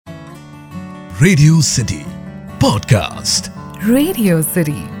Radio city podcast. Radio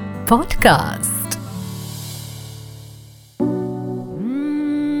city podcast.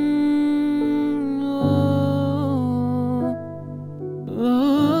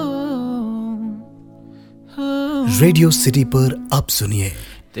 Radio city पर अब सुनिए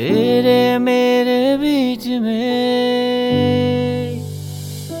तेरे मेरे बीच में।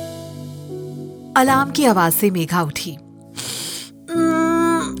 अलार्म की आवाज से मेघा उठी।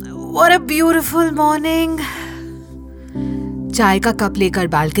 What a beautiful morning. चाय का कप लेकर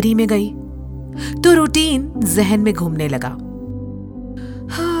बालकनी में गई तो रूटीन जहन में घूमने लगा।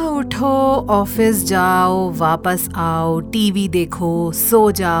 उठो, ऑफिस जाओ, वापस आओ, टीवी देखो,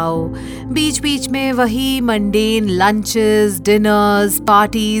 सो जाओ, बीच बीच में वही mundane lunches, dinners,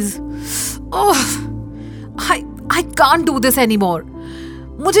 parties. I can't do this anymore.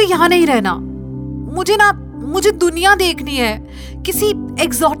 मुझे यहाँ नहीं रहना। मुझे दुनिया देखनी है। किसी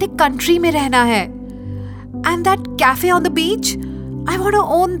एग्जॉटिक कंट्री में रहना है। And that cafe on the beach, I want to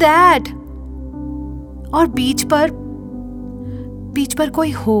own that. और बीच पर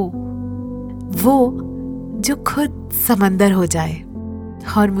कोई हो, वो जो खुद समंदर हो जाए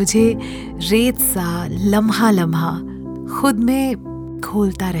और मुझे रेत सा लम्हा लम्हा खुद में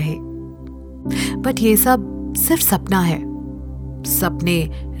घोलता रहे। बट ये सब सिर्फ सपना है। सपने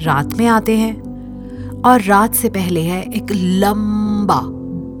रात में आते हैं और रात से पहले है एक लंबा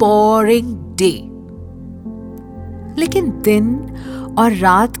बोरिंग डे। लेकिन दिन और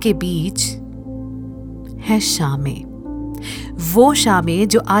रात के बीच है शामें। वो शामें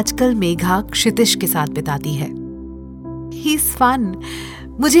जो आजकल मेघा क्षितिश के साथ बिताती है। ही इज फन,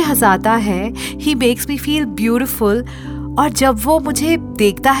 मुझे हंसाता है। He makes me feel beautiful. और जब वो मुझे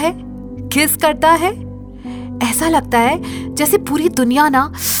देखता है, किस करता है, ऐसा लगता है जैसे पूरी दुनिया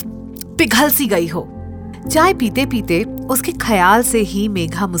ना पिघल सी गई हो। चाय पीते पीते उसके ख्याल से ही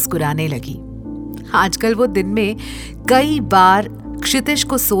मेघा मुस्कुराने लगी। आजकल वो दिन में कई बार क्षितिश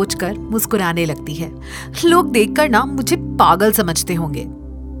को सोचकर मुस्कुराने लगती है। लोग देखकर ना मुझे पागल समझते होंगे।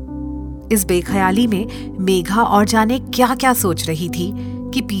 इस बेख्याली में मेघा और जाने क्या क्या सोच रही थी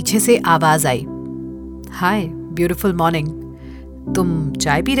कि पीछे से आवाज आई, हाय ब्यूटीफुल मॉर्निंग, तुम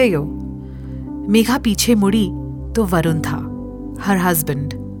चाय पी रही हो? मेघा पीछे मुड़ी तो वरुण था, हर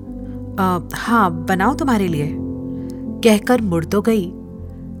हस्बैंड। हाँ, बनाओ तुम्हारे लिए, कहकर मुड़ तो गई,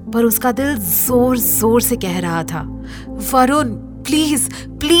 पर उसका दिल जोर जोर से कह रहा था, Varun please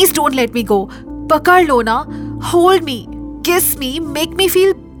please don't let me go. पकड़ लो ना, hold me, kiss me, make me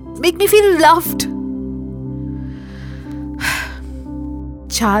feel loved.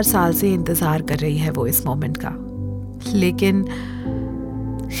 4 साल से इंतजार कर रही है वो इस मोमेंट का। लेकिन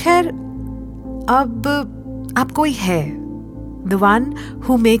खैर अब कोई है, the one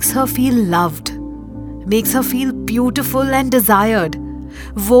who makes her feel loved, makes her feel beautiful and desired.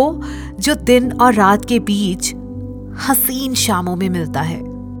 वो जो दिन और रात के बीच हसीन शामों में मिलता है।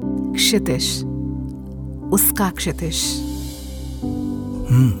 क्षितिश, उसका क्षितिश।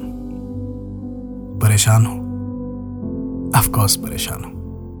 परेशान हो? ऑफ कोर्स परेशान हो।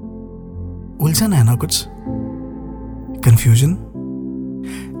 उलझन है ना कुछ? Confusion,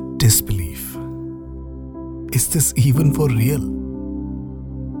 disbelief. Is this even for real?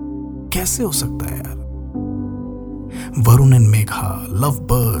 कैसे हो सकता है यार? Varun and Megha, love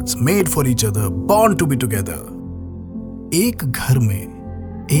birds, made for each other, born to be together. एक घर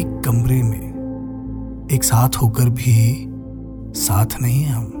में, एक कमरे में, एक साथ होकर भी साथ नहीं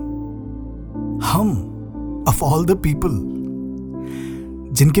है हम ऑफ ऑल द पीपल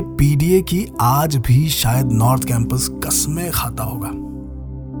जिनके पीडीए की आज भी शायद नॉर्थ कैंपस कसमें खाता होगा।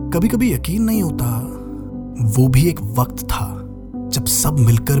 कभी कभी यकीन नहीं होता, वो भी एक वक्त था जब सब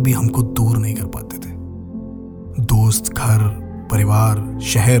मिलकर भी हमको दूर नहीं कर पाते थे। दोस्त, घर, परिवार,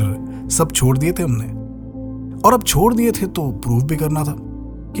 शहर सब छोड़ दिए थे हमने। और अब छोड़ दिए थे तो प्रूव भी करना था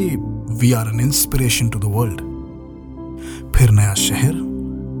कि we are an inspiration to the world. फिर नया शहर,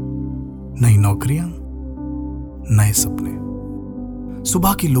 नई नौकरियां, नए सपने।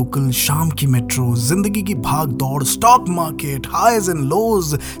 सुबह की लोकल, शाम की मेट्रो, जिंदगी की भाग दौड़, stock market, highs and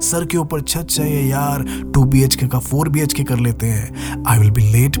lows. Sir के ऊपर छत चाहिए यार, 2 BHK का 4 BHK कर लेते हैं। I will be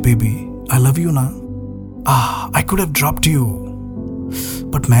late baby, I love you ना। I could have dropped you,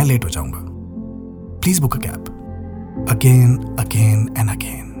 but मैं लेट हो जाऊंगा। Please book a cab. Again and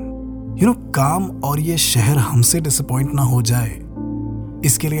again. You know, काम और ये शहर हमसे डिसअपॉइंट ना हो जाए,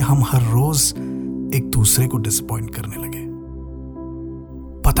 इसके लिए हम हर रोज एक दूसरे को डिसअपॉइंट करने लगे।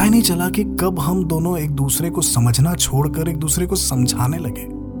 पता ही नहीं चला कि कब हम दोनों एक दूसरे को समझना छोड़कर एक दूसरे को समझाने लगे।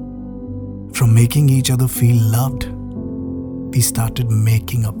 From making each other feel loved, we started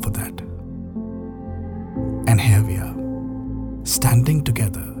making up for that. And here we are, standing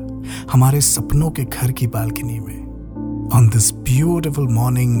together, हमारे सपनों के घर की बालकनी में, on this beautiful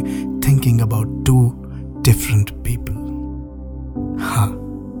morning, thinking about to different people. हाँ,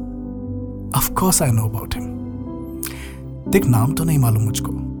 of course I know about him. देख, नाम तो नहीं मालूम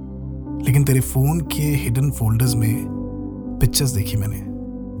मुझको, लेकिन तेरे फोन के हिडन फोल्डर्स में पिक्चर्स देखी मैंने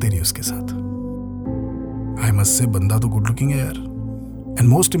तेरी उसके साथ. आई मस्ट से बंदा तो गुड लुकिंग है यार. And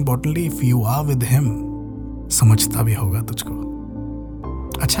most importantly, if you are with him, समझता भी होगा तुझको.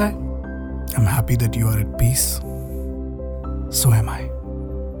 अच्छा है. I am happy that you are eight piece. So M आई.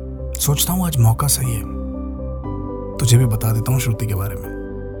 सोचता हूं आज मौका सही है, तुझे भी बता देता हूं श्रुति के बारे में.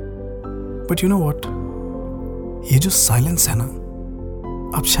 बट यू नो व्हाट, ये जो साइलेंस है ना,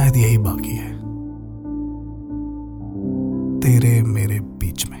 अब शायद यही बाकी है तेरे मेरे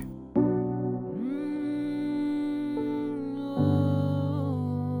बीच में.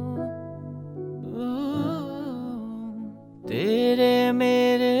 तेरे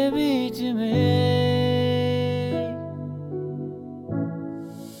मेरे बीच में.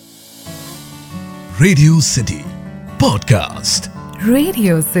 Radio city podcast.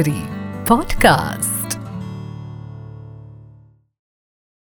 Radio city podcast.